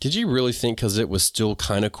Did you really think because it was still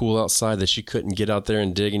kind of cool outside that you couldn't get out there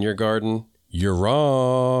and dig in your garden? You're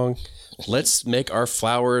wrong. Let's make our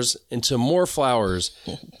flowers into more flowers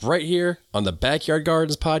right here on the Backyard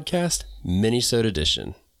Gardens podcast, Minnesota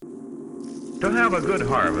edition. To have a good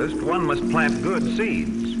harvest, one must plant good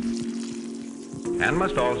seeds and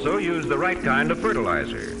must also use the right kind of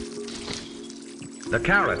fertilizer. The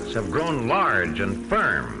carrots have grown large and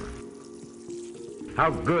firm. How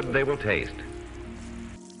good they will taste.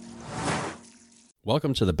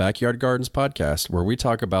 Welcome to the Backyard Gardens podcast, where we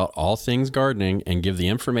talk about all things gardening and give the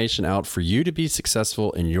information out for you to be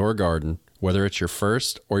successful in your garden, whether it's your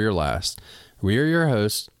first or your last. We are your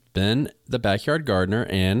hosts, Ben, the backyard gardener,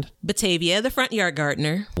 and Batavia, the front yard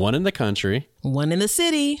gardener. one in the country, One in the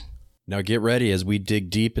city. Now get ready as we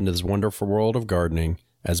dig deep into this wonderful world of gardening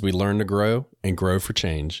as we learn to grow and grow for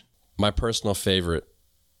change. My personal favorite.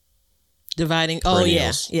 Dividing.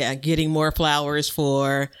 Perennials. Oh, yeah. Yeah. Getting more flowers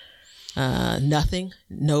for nothing.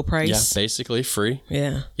 No price. Yeah, basically free.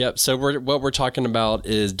 Yeah. Yep. So what we're talking about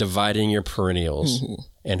is dividing your perennials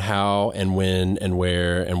and how and when and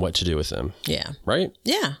where and what to do with them. Yeah. Right?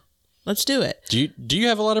 Yeah. Let's do it. Do you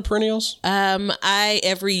have a lot of perennials? I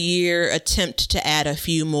every year attempt to add a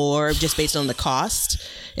few more just based on the cost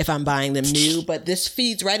if I'm buying them new, but this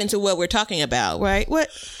feeds right into what we're talking about, right?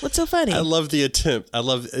 What's so funny? I love the attempt. I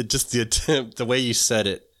love just the attempt, the way you said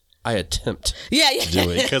it. I attempt Yeah. to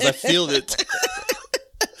do it because I feel it.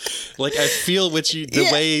 Like I feel the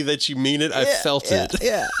way that you mean it. I felt it.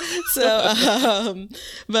 Yeah. So,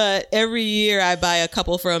 but every year I buy a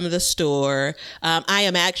couple from the store. I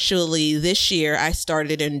am actually, this year I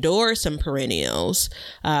started to indoor some perennials.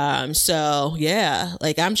 So yeah,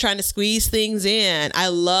 like I'm trying to squeeze things in. I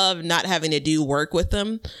love not having to do work with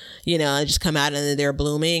them. You know, I just come out and they're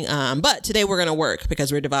blooming. But today we're going to work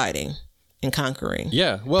because we're dividing and conquering.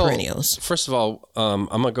 Yeah, well, perennials. First of all, I'm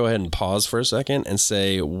gonna go ahead and pause for a second and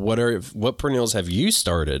say, what perennials have you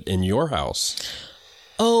started in your house?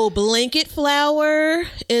 Oh, blanket flower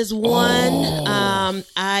is one.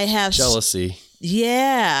 I have Jealousy.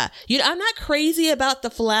 Yeah. I'm not crazy about the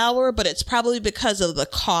flower, but it's probably because of the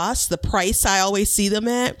cost, the price I always see them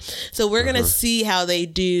at. So we're going to see how they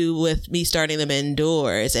do with me starting them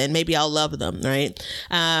indoors, and maybe I'll love them, right?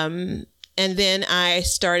 And then I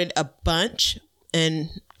started a bunch, and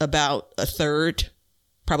about a third,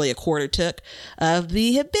 probably a quarter took, of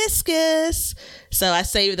the hibiscus. So I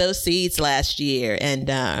saved those seeds last year, and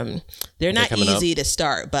they're not easy to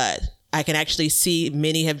start, but I can actually see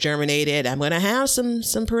many have germinated. I'm going to have some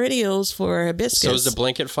perennials for hibiscus. So is the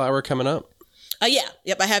blanket flower coming up? Yeah.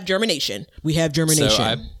 Yep. I have germination. We have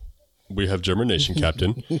germination. We have germination,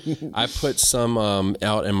 Captain. I put some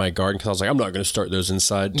out in my garden because I was like, I'm not going to start those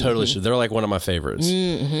inside. Totally should. They're like one of my favorites.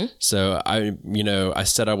 So I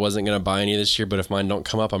said I wasn't going to buy any this year, but if mine don't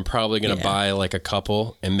come up, I'm probably going to buy like a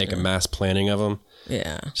couple and make a mass planting of them.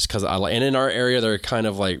 Yeah. Just because I like, and in our area, they're kind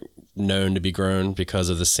of like known to be grown because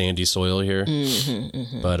of the sandy soil here.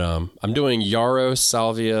 But I'm doing yarrow,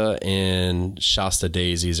 salvia, and Shasta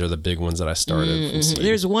daisies are the big ones that I started.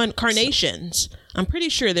 There's one, carnations. I'm pretty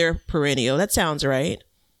sure they're perennial. That sounds right.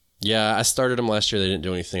 Yeah, I started them last year. They didn't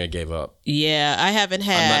do anything. I gave up. Yeah, I haven't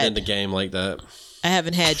had. I'm not in the game like that. I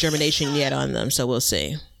haven't had germination yet on them, so we'll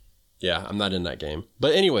see. Yeah, I'm not in that game.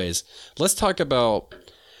 But anyways, let's talk about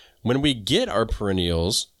when we get our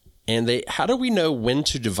perennials and how do we know when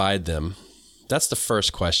to divide them? That's the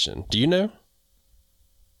first question. Do you know?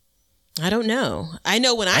 I don't know. I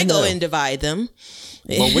know when I go and divide them.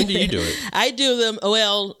 Well, when do you do it? I do them,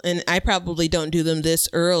 and I probably don't do them this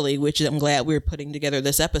early, which I'm glad we're putting together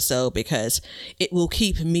this episode because it will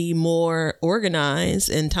keep me more organized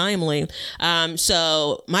and timely.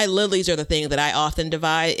 So my lilies are the thing that I often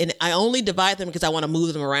divide, and I only divide them because I want to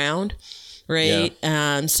move them around, right?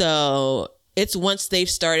 Yeah. So it's once they've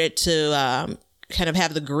started to kind of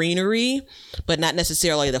have the greenery, but not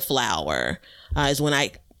necessarily the flower, is when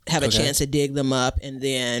I have a chance to dig them up, and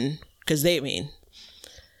then because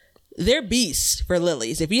they're beasts for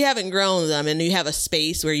lilies. If you haven't grown them and you have a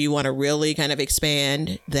space where you want to really kind of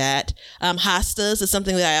expand that, hostas is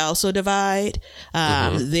something that I also divide.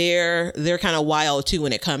 They're kind of wild too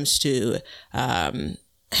when it comes to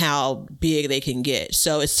how big they can get.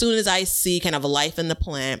 So as soon as I see kind of a life in the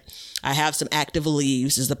plant, I have some active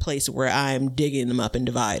leaves is the place where I'm digging them up and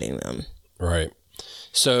dividing them. Right.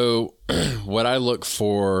 So what I look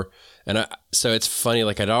for, so it's funny,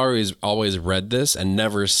 like I'd always read this and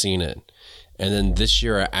never seen it. And then last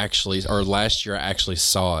year I actually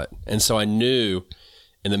saw it. And so I knew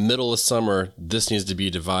in the middle of summer, this needs to be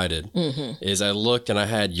divided. Is I looked and I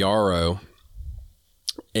had yarrow,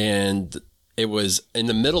 and it was in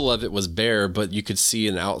the middle of it was bare, but you could see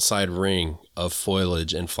an outside ring of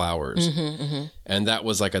foliage and flowers. And that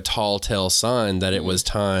was like a tall tale sign that it was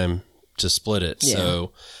time to split it. Yeah.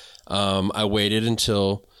 So I waited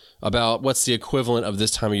until about what's the equivalent of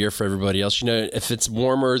this time of year for everybody else. You know, if it's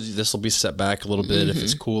warmer, this will be set back a little bit. If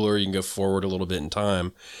it's cooler, you can go forward a little bit in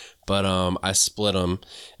time. But I split them,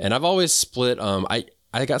 and I've always split.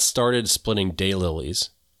 I got started splitting daylilies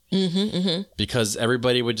because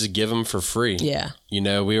everybody would just give them for free. Yeah. You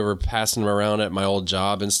know, we were passing them around at my old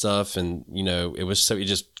job and stuff, and you know, it was so you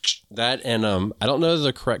just that and I don't know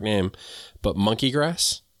the correct name, but monkey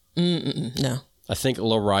grass. No. I think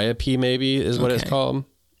Liriope maybe is what it's called.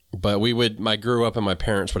 But I grew up and my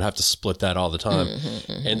parents would have to split that all the time.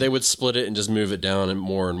 And they would split it and just move it down and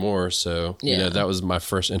more. So, you know, that was my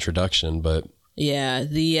first introduction. But yeah,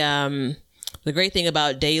 the great thing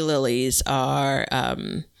about daylilies are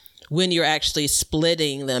when you're actually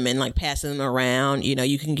splitting them and like passing them around, you know,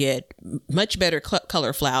 you can get much better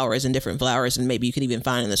color flowers and different flowers than maybe you could even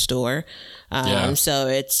find in the store. So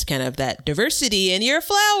it's kind of that diversity in your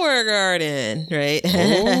flower garden, right?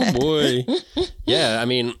 oh boy. Yeah, I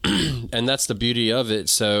mean, and that's the beauty of it.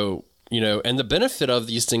 So, you know, and the benefit of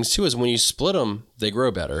these things too is when you split them, they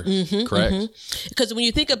grow better. Correct? Because when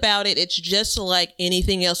you think about it, it's just like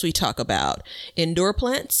anything else we talk about. Indoor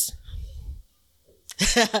plants.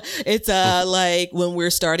 It's like when we're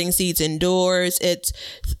starting seeds indoors, it's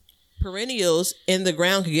perennials in the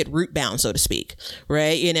ground can get root bound, so to speak,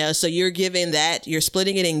 right? You know, so you're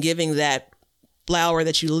splitting it and giving that flower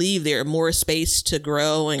that you leave there more space to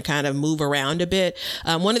grow and kind of move around a bit.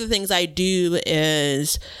 One of the things I do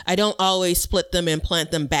is I don't always split them and plant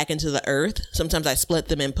them back into the earth. Sometimes I split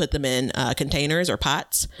them and put them in containers or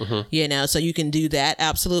pots, you know, so you can do that.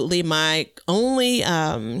 Absolutely. My only,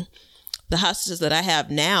 the hostas that I have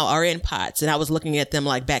now are in pots, and I was looking at them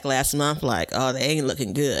like back last month, like, oh, they ain't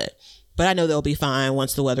looking good. But I know they'll be fine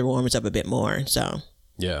once the weather warms up a bit more. So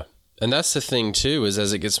yeah, and that's the thing too is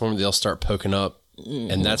as it gets warmer, they'll start poking up,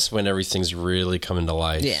 and that's when everything's really coming to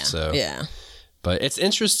life. Yeah, so yeah. But it's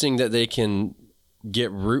interesting that they can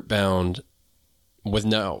get root bound with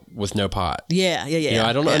no pot. Yeah. You know,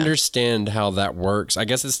 I don't understand how that works. I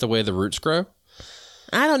guess it's the way the roots grow.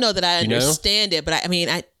 I don't know that I understand it, but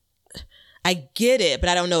I get it, but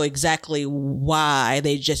I don't know exactly why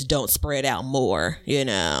they just don't spread out more, you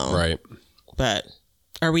know? Right. But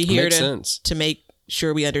are we here to make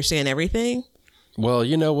sure we understand everything? Well,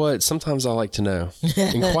 you know what? Sometimes I like to know.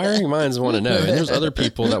 Inquiring minds want to know. And there's other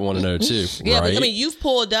people that want to know too. Yeah, right? but I mean, you've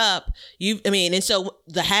pulled up, and so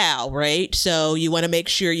the how, right? So you want to make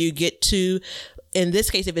sure you get to, in this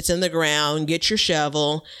case, if it's in the ground, get your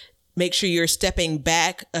shovel. Make sure you're stepping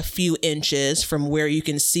back a few inches from where you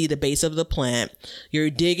can see the base of the plant. You're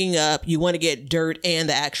digging up. You want to get dirt and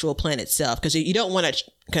the actual plant itself because you don't want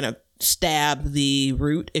to kind of stab the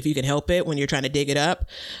root if you can help it when you're trying to dig it up.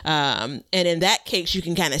 And in that case, you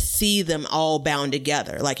can kind of see them all bound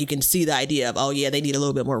together. Like you can see the idea of, oh yeah, they need a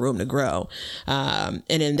little bit more room to grow. And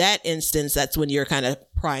in that instance, that's when you're kind of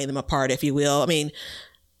prying them apart, if you will. I mean,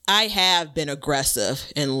 I have been aggressive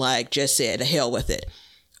and like just said, the hell with it.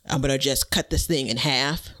 I'm going to just cut this thing in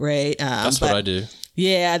half, right? That's what I do.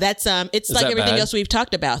 Yeah, that's it's like everything bad? else we've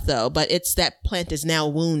talked about though, but it's that plant is now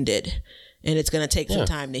wounded and it's going to take some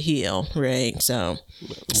time to heal, right? So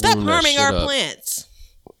stop harming our plants.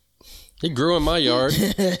 He grew in my yard.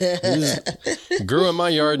 He grew in my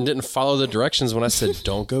yard and didn't follow the directions when I said,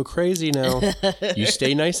 don't go crazy now. You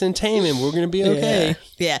stay nice and tame and we're going to be okay.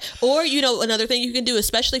 Yeah. Or, you know, another thing you can do,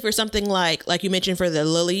 especially for something like you mentioned for the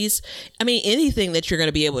lilies, I mean, anything that you're going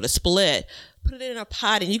to be able to split, put it in a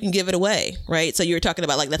pot and you can give it away, right? So you were talking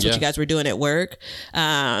about like, that's what you guys were doing at work.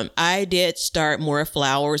 I did start more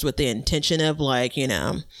flowers with the intention of like, you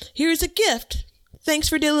know, here's a gift. Thanks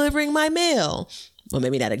for delivering my mail. Well,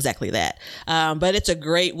 maybe not exactly that. But it's a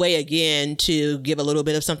great way, again, to give a little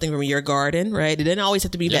bit of something from your garden, right? It didn't always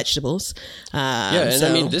have to be vegetables. I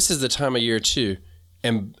mean, this is the time of year, too.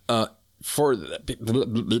 And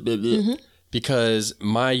because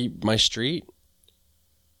my street,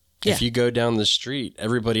 if you go down the street,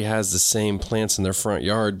 everybody has the same plants in their front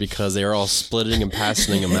yard because they're all splitting and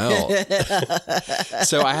passing them out.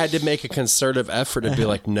 So I had to make a concerted effort to be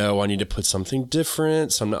like, no, I need to put something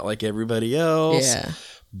different. So I'm not like everybody else. Yeah.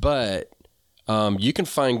 But you can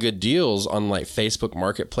find good deals on like Facebook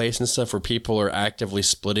Marketplace and stuff where people are actively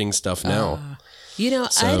splitting stuff now. You know,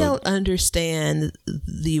 I don't understand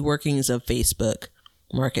the workings of Facebook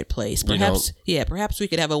Marketplace. Perhaps we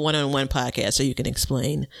could have a one-on-one podcast so you can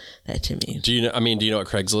explain that to me. Do you know what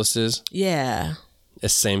Craigslist is? Yeah. It's the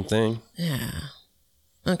same thing. Yeah.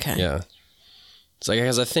 Okay. Yeah. So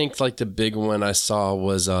because I think like the big one I saw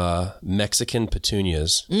was Mexican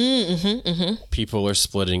petunias. People are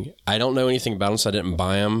splitting. I don't know anything about them, so I didn't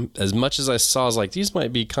buy them. As much as I saw, I was like, these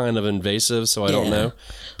might be kind of invasive, so I don't know.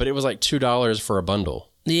 But it was like $2 for a bundle.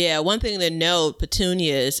 Yeah, one thing to note,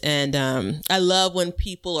 petunias, and I love when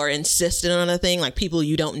people are insistent on a thing, like people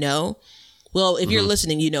you don't know. Well, if you're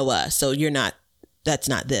listening, you know us, so you're not. That's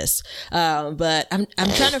not this. But I'm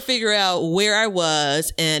trying to figure out where I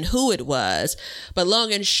was and who it was. But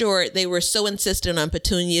long and short, they were so insistent on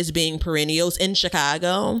petunias being perennials in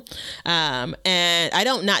Chicago. And I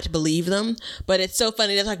don't not believe them, but it's so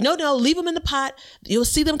funny. They're like, no, leave them in the pot. You'll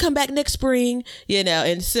see them come back next spring,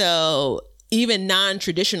 and so even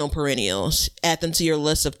non-traditional perennials, add them to your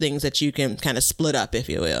list of things that you can kind of split up, if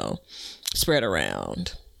you will, spread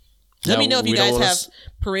around. Let me know if you guys have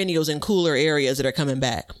perennials in cooler areas that are coming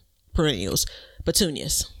back. Perennials.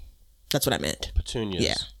 Petunias. That's what I meant. Petunias.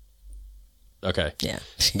 Yeah. Okay. Yeah.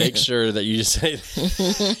 Make sure that you just say,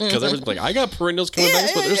 because everyone's like, I got perennials coming back.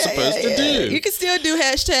 That's what they're supposed to do. You can still do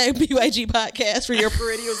hashtag BYG podcast for your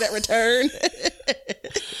perennials that return.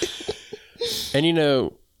 And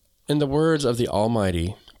in the words of the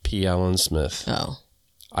almighty P. Allen Smith,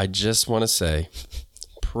 I just want to say,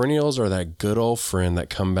 perennials are that good old friend that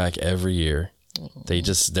come back every year.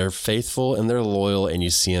 They're faithful and they're loyal, and you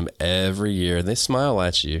see them every year. They smile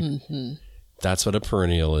at you. That's what a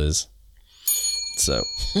perennial is. So,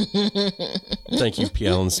 thank you, P.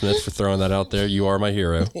 Allen Smith, for throwing that out there. You are my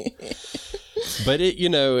hero. But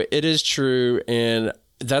it is true, and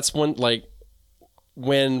that's one, like,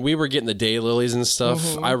 when we were getting the daylilies and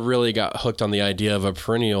stuff, I really got hooked on the idea of a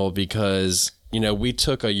perennial because, we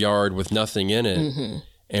took a yard with nothing in it.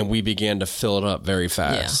 And we began to fill it up very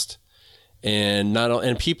fast.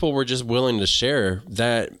 And people were just willing to share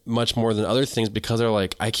that much more than other things because they're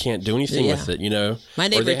like, I can't do anything with it, My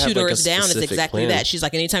neighbor 2 doors down is exactly that. She's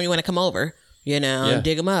like, anytime you want to come over,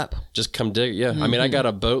 dig them up. Just come dig. Yeah. I mean, I got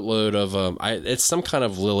a boatload of, it's some kind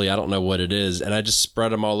of lily. I don't know what it is. And I just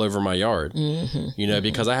spread them all over my yard,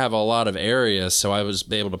 because I have a lot of area. So I was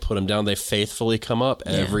able to put them down. They faithfully come up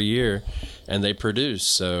every year. And they produce,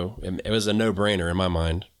 so it was a no-brainer in my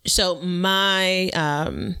mind. So my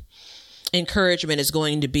encouragement is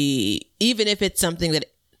going to be, even if it's something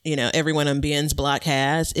that everyone on Ben's block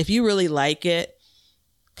has, if you really like it,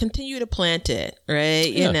 continue to plant it,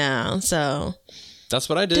 right? Yeah. So that's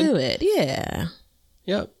what I did. Do it, yeah.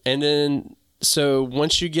 Yeah, and then so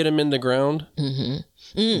once you get them in the ground,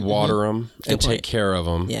 water them and take care of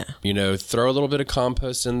them. Yeah. Throw a little bit of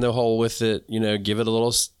compost in the hole with it. Give it a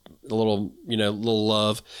little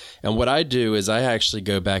love. And what I do is I actually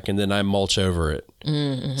go back and then I mulch over it.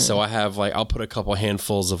 So I have I'll put a couple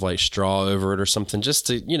handfuls of straw over it or something just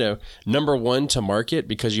to, number one, to mark it,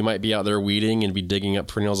 because you might be out there weeding and be digging up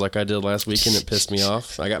perennials like I did last week and it pissed me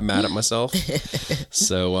off. I got mad at myself.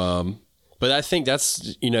 So, but I think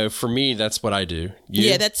that's, for me, that's what I do. You?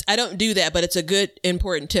 Yeah, I don't do that, but it's a good,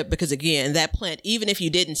 important tip because, again, that plant, even if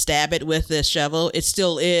you didn't stab it with the shovel, it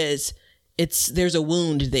still is. There's a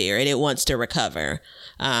wound there and it wants to recover.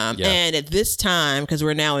 And at this time, because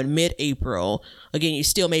we're now in mid-April, again, you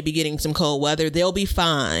still may be getting some cold weather. They'll be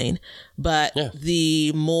fine. But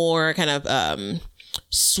the more kind of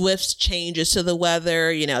swift changes to the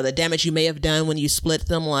weather, the damage you may have done when you split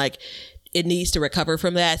them, it needs to recover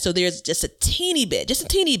from that. So there's just a teeny bit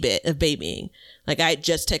of babying. I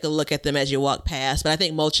just take a look at them as you walk past. But I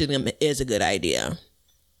think mulching them is a good idea.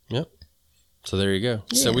 Yep. So there you go.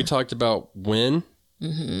 Yeah. So we talked about when,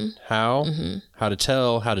 how to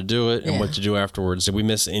tell, how to do it, and what to do afterwards. Did we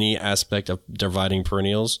miss any aspect of dividing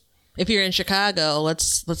perennials? If you're in Chicago,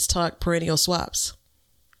 let's talk perennial swaps.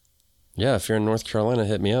 Yeah, if you're in North Carolina,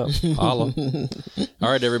 hit me up. Holla.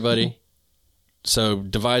 All right, everybody. So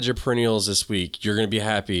divide your perennials this week. You're going to be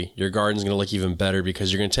happy. Your garden's going to look even better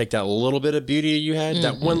because you're going to take that little bit of beauty you had,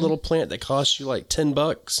 that one little plant that cost you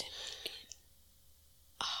 $10,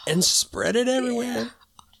 and spread it everywhere.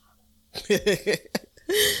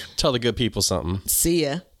 Tell the good people something. See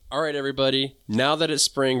ya. All right, everybody. Now that it's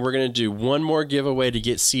spring, we're going to do one more giveaway to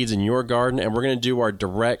get seeds in your garden, and we're going to do our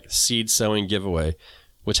direct seed sowing giveaway,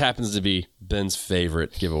 which happens to be Ben's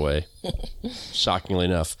favorite giveaway, shockingly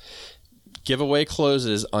enough. Giveaway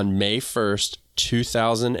closes on May 1st,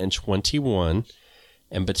 2021,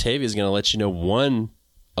 and Batavia is going to let you know one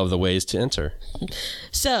of the ways to enter.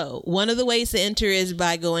 So one of the ways to enter is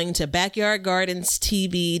by going to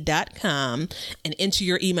backyardgardenstv.com and enter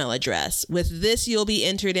your email address. With this, you'll be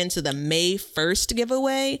entered into the May 1st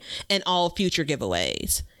giveaway and all future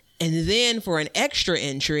giveaways. And then for an extra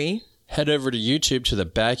entry, head over to YouTube to the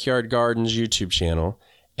Backyard Gardens YouTube channel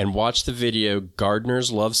and watch the video Gardeners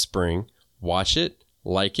Love Spring, watch it,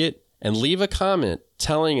 like it, and leave a comment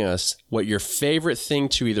telling us what your favorite thing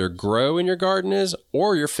to either grow in your garden is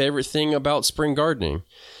or your favorite thing about spring gardening.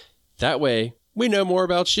 That way, we know more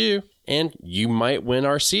about you and you might win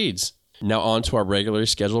our seeds. Now on to our regularly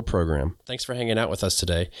scheduled program. Thanks for hanging out with us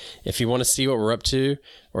today. If you want to see what we're up to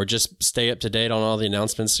or just stay up to date on all the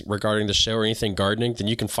announcements regarding the show or anything gardening, then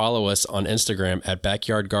you can follow us on Instagram at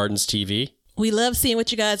Backyard Gardens TV. We love seeing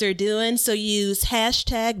what you guys are doing, so use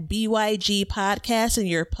hashtag BYG Podcast in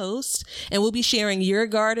your posts, and we'll be sharing your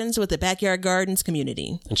gardens with the Backyard Gardens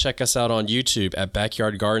community. And check us out on YouTube at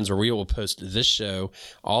Backyard Gardens, where we will post this show,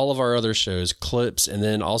 all of our other shows, clips, and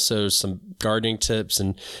then also some gardening tips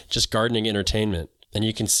and just gardening entertainment. And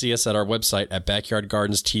you can see us at our website at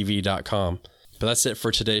backyardgardenstv.com. But that's it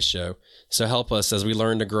for today's show. So help us as we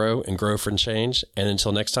learn to grow and grow for change. And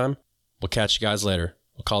until next time, we'll catch you guys later.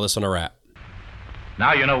 We'll call this one a wrap.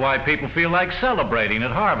 Now you know why people feel like celebrating at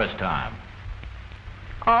harvest time.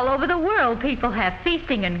 All over the world, people have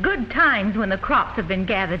feasting and good times when the crops have been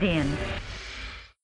gathered in.